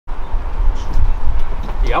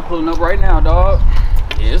Yeah, I'm pulling up right now, dog.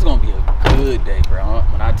 Yeah, it's gonna be a good day, bro.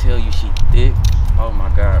 When I tell you she thick, oh my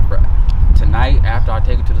God, bro. Tonight, after I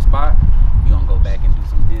take her to the spot, we gonna go back and do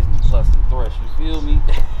some Disney Plus and Thrush. You feel me?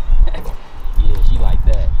 Yeah, she like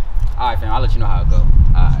that. All right, fam. I'll let you know how it go.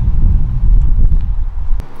 All right.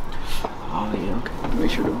 Oh yeah, okay.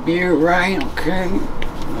 Make sure the beard right, okay.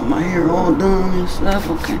 My hair all done and stuff,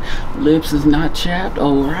 okay. Lips is not chapped.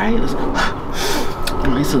 All right, let's go.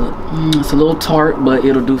 It's a little tart, but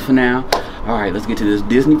it'll do for now. All right, let's get to this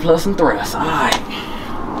Disney Plus and Thrush. All right.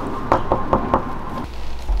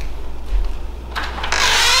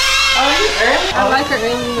 I like her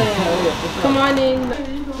early. Come on in.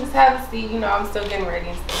 Just have a seat. You know, I'm still getting ready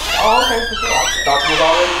and stuff. Oh, okay, for sure. I thought you was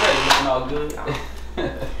already ready. Looking all good.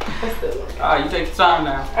 All right, you take the time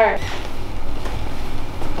now. All right.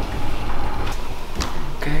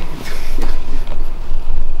 Okay.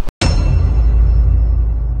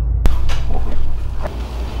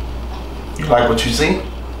 You like what you see?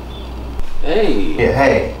 Hey. Yeah,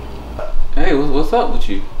 hey. Hey, what's up with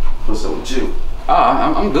you? What's up with you? Oh,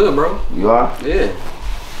 I'm good, bro. You are? Yeah.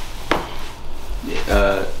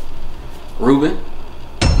 Rubyn.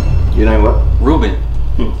 Your name what? Rubyn.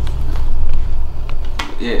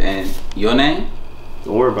 Yeah, and your name?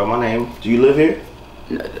 Don't worry about my name. Do you live here?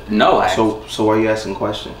 No, So why are you asking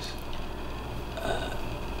questions?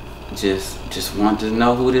 just want to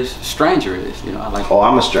know who this stranger is. You know, I like. Oh,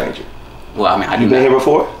 I'm a stranger. Well, I mean, I do. You been here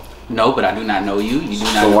before? No, but I do not know you. You do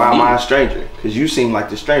not know me. So why am I a stranger? Because you seem like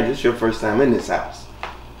the stranger. It's your first time in this house.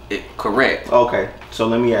 Correct. Okay, so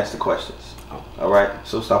let me ask the questions. All right,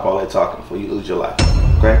 so stop all that talking before you lose your life.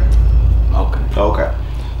 Okay? Okay. Okay.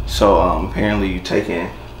 So apparently you taking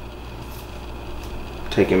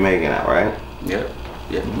Megan out, right? Yep.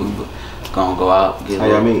 Yeah. We're gonna go out. Get How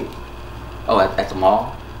y'all meet? Oh, at the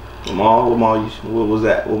mall. The mall? What mall? What was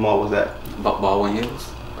that? What mall was that? Baldwin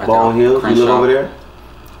Hills. Right Baldwin Hills? You live over there?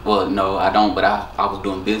 Well, no, I don't. But I was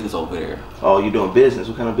doing business over there. Oh, you doing business?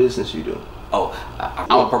 What kind of business you do? Oh,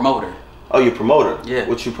 I'm a promoter. Oh, you're a promoter? Yeah.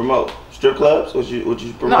 What you promote? Strip clubs? What you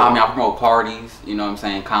promote? No, I mean I promote parties. You know what I'm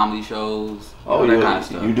saying? Comedy shows. Oh, that kind of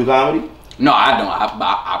stuff. You do comedy? No, I don't.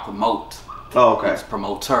 I promote. Oh, okay. It's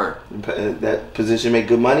promoter. That position make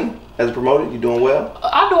good money as a promoter? You doing well?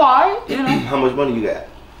 I do alright, you know. How much money you got?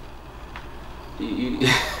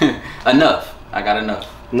 Enough. I got enough.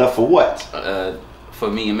 Enough for what? For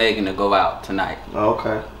me and Megan to go out tonight. Oh,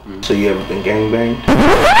 okay. So you ever been gangbanged?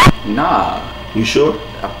 Nah. You sure? You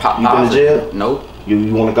been to jail? Nope.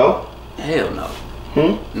 You want to go? Hell no.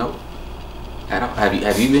 Nope.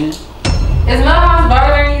 Have you been? Is Millhouse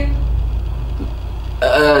bothering you?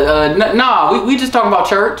 Nah. We just talking about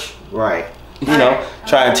church. Right. You know,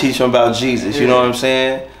 try and teach them about Jesus. You know what I'm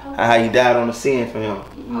saying? How you died on the sin for him.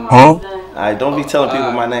 Huh? Alright, don't be telling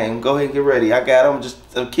people my name. Go ahead and get ready. I got them.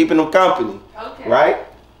 I'm keeping them company. Okay. Right?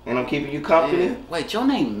 And I'm keeping you company. Yeah. Wait, your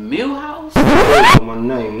name Millhouse? That's my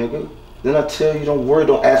name, nigga. Then I tell you, don't worry,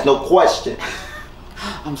 don't ask no question.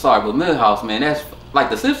 I'm sorry, but Millhouse, man, that's like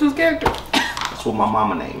the Simpsons character. That's what my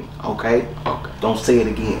mama named. Okay? Okay. Don't say it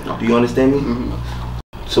again. Do you understand me? Mm-hmm.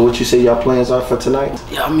 So what you say y'all plans are for tonight?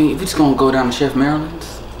 Yeah, I mean, we just gonna go down to Chef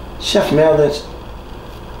Maryland's. Chef Maryland's?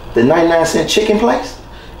 The 99-cent chicken place?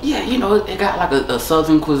 Yeah, you know, it got like a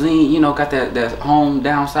southern cuisine, you know, got that home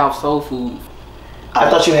down south soul food. I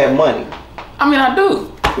thought you had money. I mean, I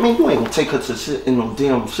do. I mean, you ain't gonna take her to sit in no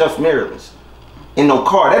damn Chef Maryland's. In no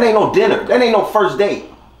car. That ain't no dinner. That ain't no first date.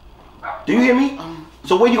 Do you hear me?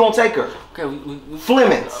 So where you gonna take her? Okay, we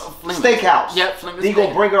Fleming's. Yep, Steakhouse. Fleming's. Then you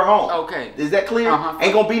gonna bring her home. Okay. Is that clear?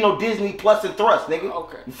 Ain't gonna be no Disney Plus and Thrust, nigga.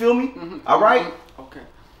 Okay. You feel me? All right? Okay.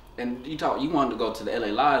 And you wanted to go to the LA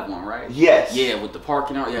Live one, right? Yes. Yeah, with the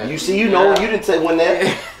parking lot. Yeah. You see, you know, you didn't say when that.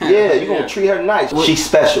 Yeah, you gonna treat her nice. She's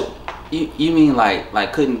special. You mean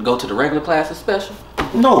like couldn't go to the regular classes special?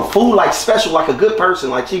 No, food like special, like a good person.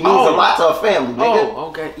 Like she means a lot to her family, nigga. Oh,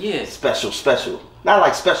 okay, yeah. Special. Not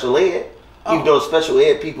like special ed. Even though special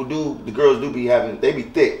ed people do, the girls do be having, they be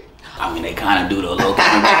thick. I mean, they kind of do the local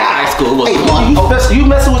high school. Hey, you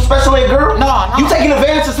messing with special ed girls? No. You taking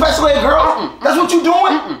advantage of special ed girls? That's what you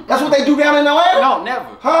doing? That's what they do down in Atlanta? No,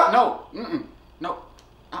 never. Huh? No. No.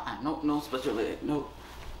 No special ed. No.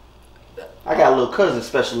 I got a little cousin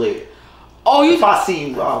special ed. Oh, if I see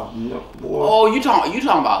you, no, boy. Oh, you talking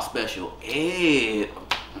about special ed?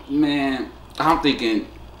 Man, I'm thinking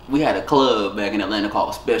we had a club back in Atlanta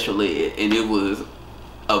called Special Ed, and it was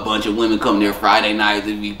a bunch of women come there Friday nights.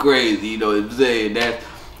 It'd be crazy, you know what I'm saying?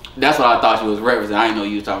 That's what I thought you was referencing. I didn't know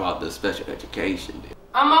you was talking about the special education.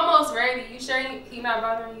 I'm almost ready. You sure he not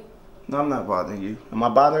bothering you? No, I'm not bothering you. Am I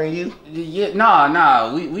bothering you? Yeah,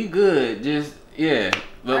 nah, we good. Just yeah.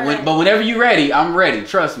 But whenever you ready, I'm ready.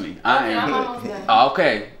 Trust me. I am. I'm almost done. Oh,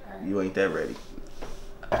 okay. You ain't that ready.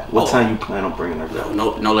 What time you plan on bringing her down?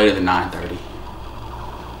 No later than 9:30.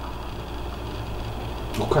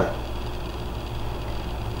 Okay.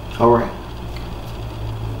 All right.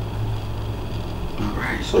 All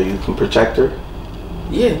right. So you can protect her?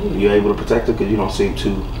 Yeah. You able to protect her because you don't seem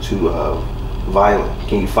too violent.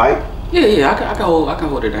 Can you fight? Yeah. I can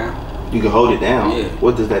hold it down. You can hold it down. Yeah.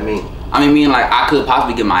 What does that mean? I mean like I could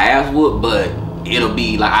possibly get my ass whooped, but it'll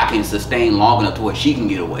be like I can sustain long enough to where she can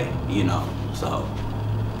get away. You know. So.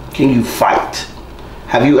 Can you fight?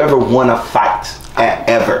 Have you ever won a fight?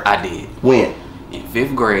 Ever? I did. When? In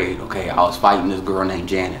 5th grade. Okay, I was fighting this girl named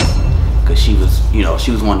Janice, cause she was,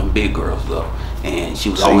 she was one of the big girls though, and she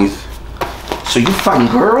was always. So you fighting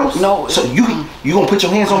girls? No. So you gonna put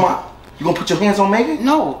your hands on You gonna put your hands on Megan?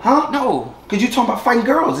 No. Huh? No. Cause you talking about fighting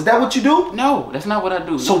girls. Is that what you do? No, that's not what I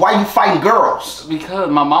do. So why you fighting girls? Because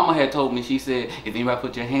my mama had told me, she said, if anybody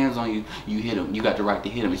put your hands on you, you hit them. You got the right to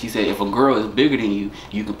hit them. And she said, if a girl is bigger than you,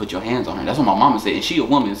 you can put your hands on her. That's what my mama said. And she a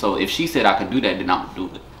woman, so if she said I can do that, then I'm gonna do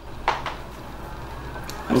it.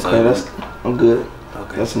 Okay, I'm good.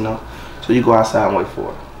 Okay. That's enough. So you go outside and wait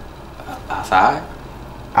for her. Outside?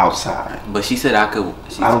 Outside. But she said I could.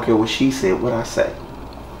 I don't care what she said, what I say.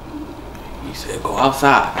 You said go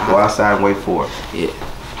outside. Go outside and wait for her. Yeah.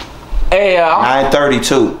 Hey,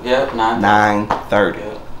 9:32. Yep, 9:30.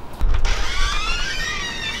 Yep.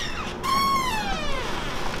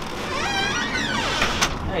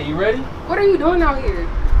 Hey, you ready? What are you doing out here?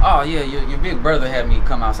 Oh yeah, your big brother had me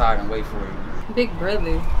come outside and wait for you. Big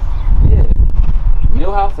brother. Yeah.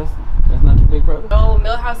 Millhouse, that's not your big brother? No,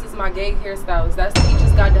 Millhouse is my gay hairstylist. He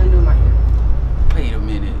just got done doing my hair. Wait a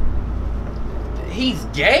minute. He's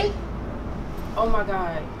gay? Oh my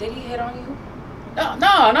God. Did he hit on you?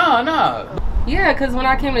 No. Yeah, because when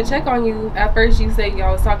I came to check on you, at first you said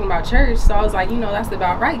y'all was talking about church, so I was like, that's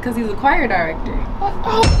about right, because he's a choir director.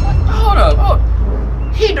 Hold up.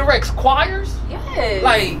 He directs choirs? Yes.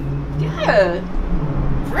 Yeah.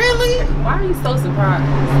 Really? Why are you so surprised?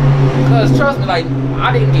 Because trust me,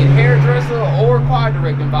 I didn't get hairdresser or choir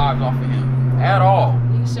directing vibes off of him at all.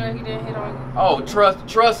 You sure he didn't hit on you? Oh,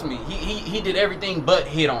 trust me. He did everything but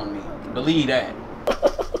hit on me. Believe that.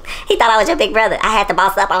 He thought I was your big brother. I had to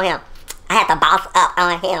boss up on him.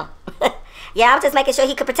 Yeah, I'm just making sure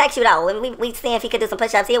he could protect you though. We see if he could do some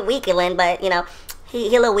push-ups. He'll weakling, but he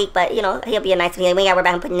a little weak, but he'll be a nice man. We ain't gotta worry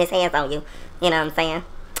about him putting his hands on you. You know what I'm saying?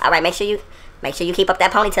 All right, make sure you keep up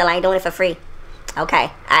that ponytail. I ain't doing it for free. Okay. All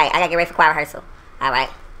right, I gotta get ready for choir rehearsal. All right.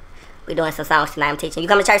 We doing some songs tonight. I'm teaching. You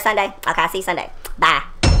coming to church Sunday? Okay, I'll see you Sunday. Bye.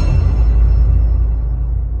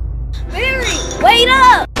 Mary, wait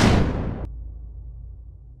up!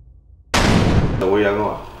 So where y'all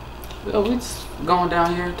going? Well, we just going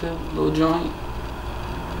down here to a little joint.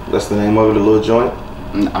 That's the name of it, a little joint?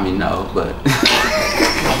 I mean, no, but...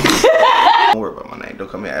 Don't worry about my name. Don't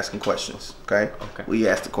come here asking questions, okay? Okay. We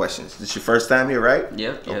ask the questions. This your first time here, right?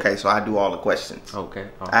 Yep. Okay, so I do all the questions. Okay.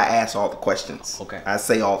 I ask all the questions. Okay. I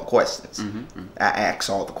say all the questions. I ask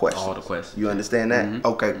all the questions. All the questions. You understand that?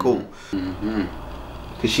 Okay, cool.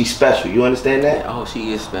 Because she's special. You understand that? Oh,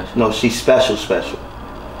 she is special. No, she's special.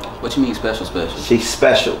 What you mean special? She's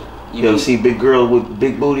special. You ever see big girls with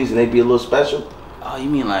big booties and they be a little special? Oh, you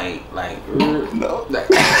mean like No. what?